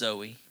up, it's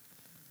Zoe.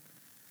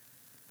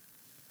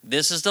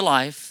 This is the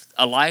life,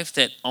 a life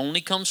that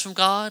only comes from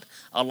God,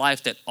 a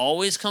life that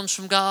always comes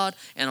from God,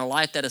 and a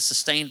life that is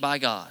sustained by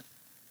God.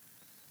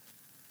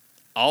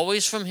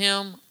 Always from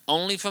Him,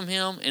 only from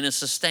Him, and is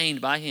sustained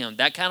by Him.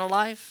 That kind of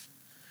life,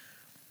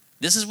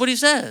 this is what He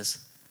says.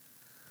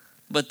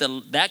 But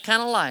that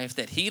kind of life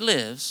that He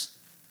lives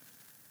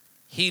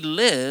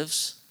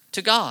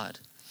to God.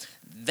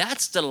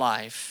 That's the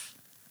life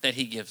that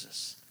He gives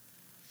us.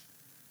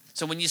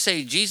 So when you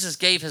say Jesus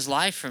gave His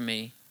life for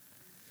me,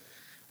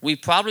 we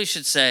probably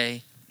should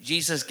say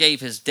Jesus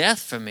gave His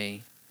death for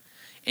me,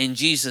 and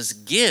Jesus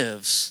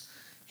gives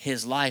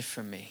His life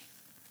for me.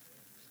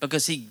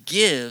 Because He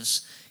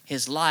gives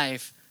His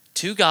life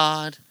to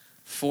God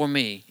for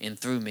me and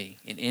through me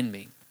and in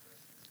me.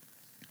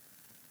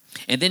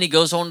 And then He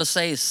goes on to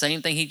say the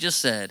same thing He just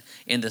said.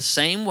 In the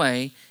same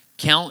way,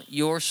 count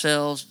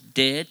yourselves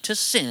dead to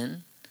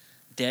sin,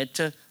 dead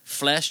to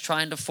flesh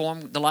trying to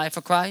form the life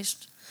of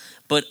Christ,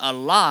 but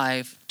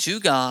alive to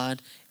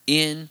God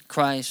in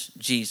Christ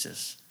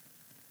Jesus.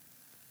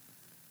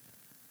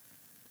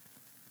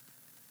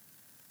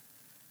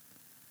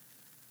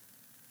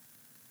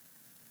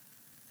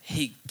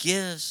 He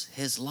gives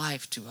His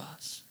life to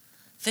us.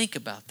 Think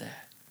about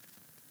that.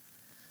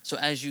 So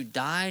as you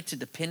die to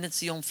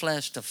dependency on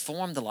flesh to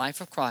form the life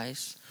of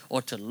Christ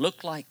or to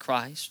look like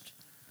Christ,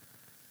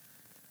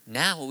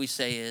 now what we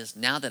say is,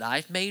 now that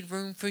I've made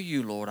room for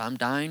you, Lord, I'm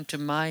dying to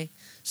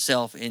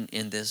myself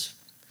in this,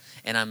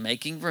 and I'm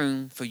making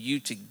room for you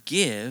to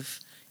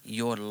give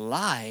your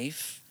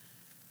life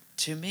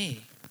to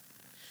me.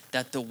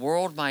 That the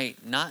world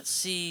might not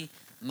see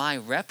my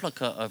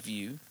replica of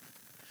you,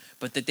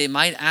 but that they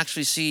might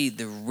actually see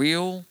the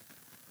real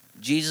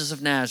Jesus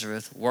of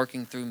Nazareth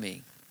working through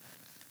me.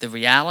 The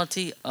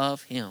reality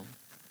of Him.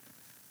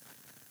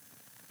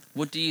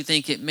 What do you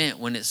think it meant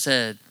when it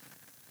said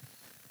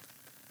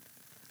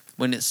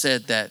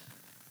that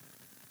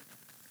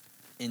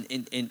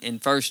in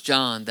 1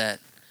 John that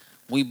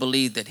we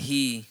believe that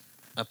He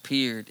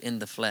appeared in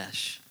the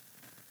flesh?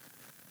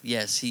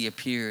 Yes, He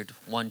appeared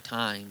one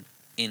time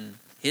in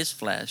His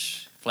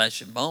flesh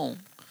and bone,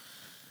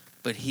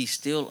 but He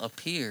still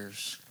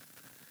appears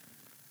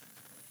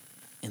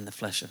in the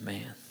flesh of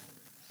man.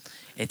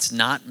 It's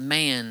not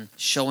man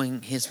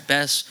showing his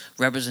best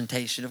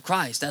representation of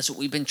Christ. That's what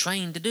we've been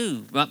trained to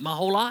do my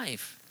whole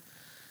life.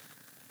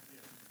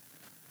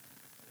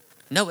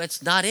 No,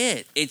 it's not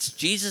it. It's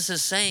Jesus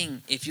is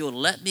saying, if you'll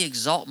let me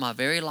exalt my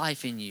very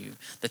life in you,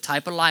 the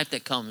type of life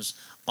that comes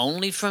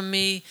only from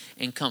me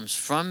and comes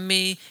from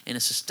me and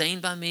is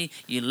sustained by me,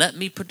 you let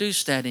me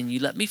produce that in you,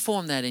 let me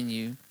form that in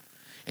you,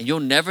 and you'll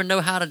never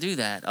know how to do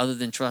that other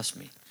than trust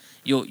me.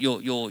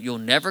 You'll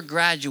never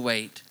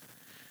graduate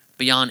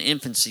beyond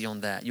infancy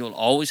on that. You'll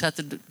always have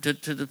to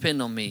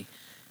depend on me,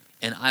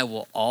 and I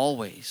will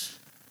always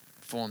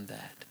form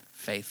that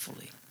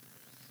faithfully.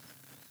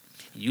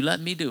 You let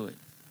me do it,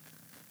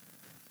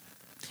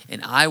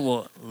 and I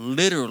will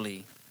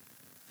literally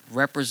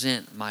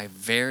represent my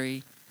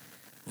very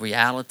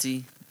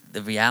reality,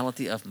 the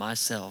reality of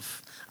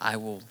myself. I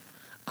will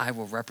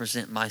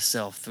represent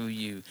myself through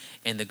you.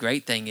 And the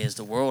great thing is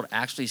the world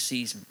actually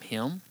sees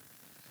Him,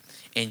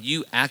 and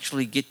you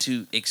actually get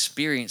to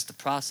experience the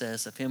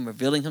process of Him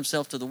revealing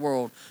Himself to the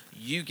world.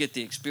 You get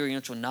the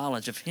experiential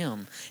knowledge of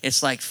Him.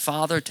 It's like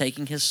Father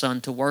taking His Son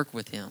to work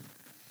with Him.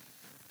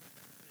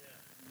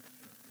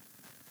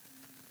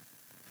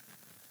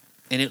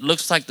 And it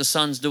looks like the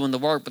Son's doing the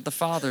work, but the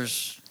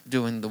Father's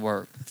doing the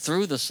work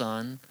through the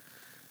Son,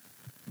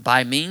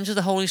 by means of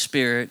the Holy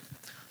Spirit,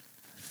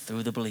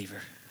 through the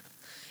believer.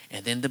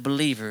 And then the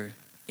believer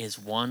is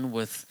one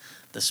with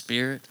the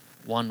Spirit,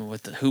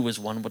 who is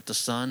one with the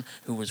Son,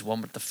 who is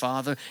one with the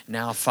Father.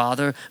 Now,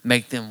 Father,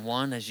 make them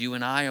one as you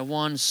and I are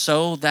one,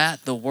 so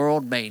that the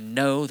world may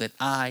know that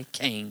I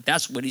came.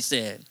 That's what He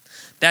said.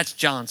 That's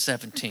John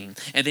 17.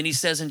 And then He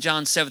says in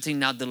John 17,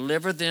 now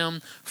deliver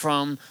them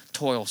from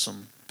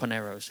toilsome,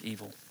 poneros,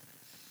 evil.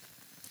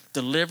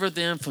 Deliver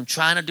them from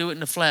trying to do it in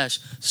the flesh,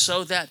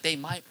 so that they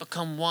might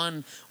become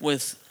one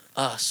with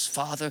us,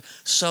 Father,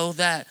 so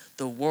that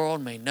the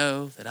world may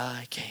know that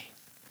I came.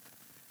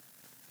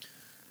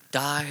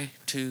 Die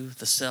to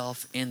the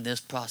self in this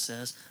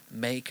process.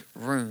 Make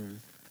room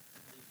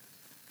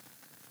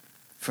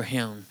for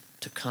him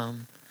to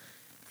come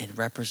and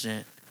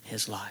represent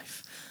his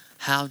life.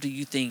 How do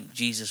you think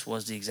Jesus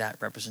was the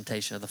exact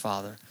representation of the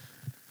Father?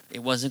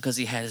 It wasn't because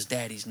he had his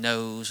daddy's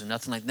nose or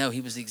nothing like that. No,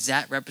 he was the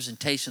exact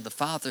representation of the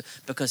Father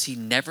because he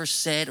never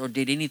said or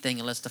did anything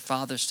unless the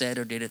Father said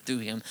or did it through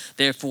him.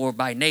 Therefore,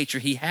 by nature,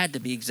 he had to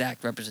be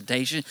exact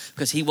representation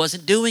because he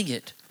wasn't doing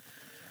it.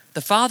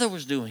 The Father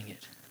was doing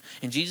it.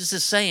 And Jesus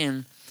is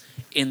saying,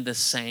 in the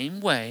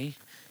same way,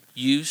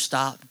 you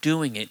stop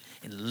doing it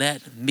and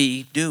let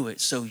me do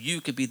it so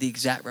you could be the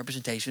exact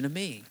representation of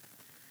me.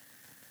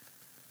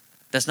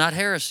 That's not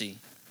heresy.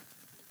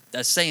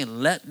 That's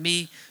saying, let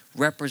me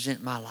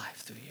represent my life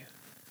through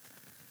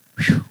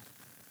you. Whew.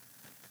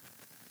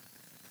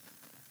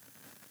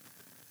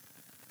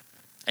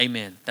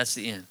 Amen. That's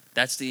the end.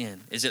 That's the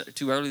end. Is it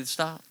too early to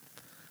stop?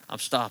 I'm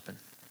stopping.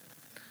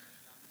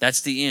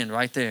 That's the end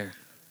right there.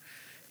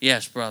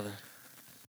 Yes, brother.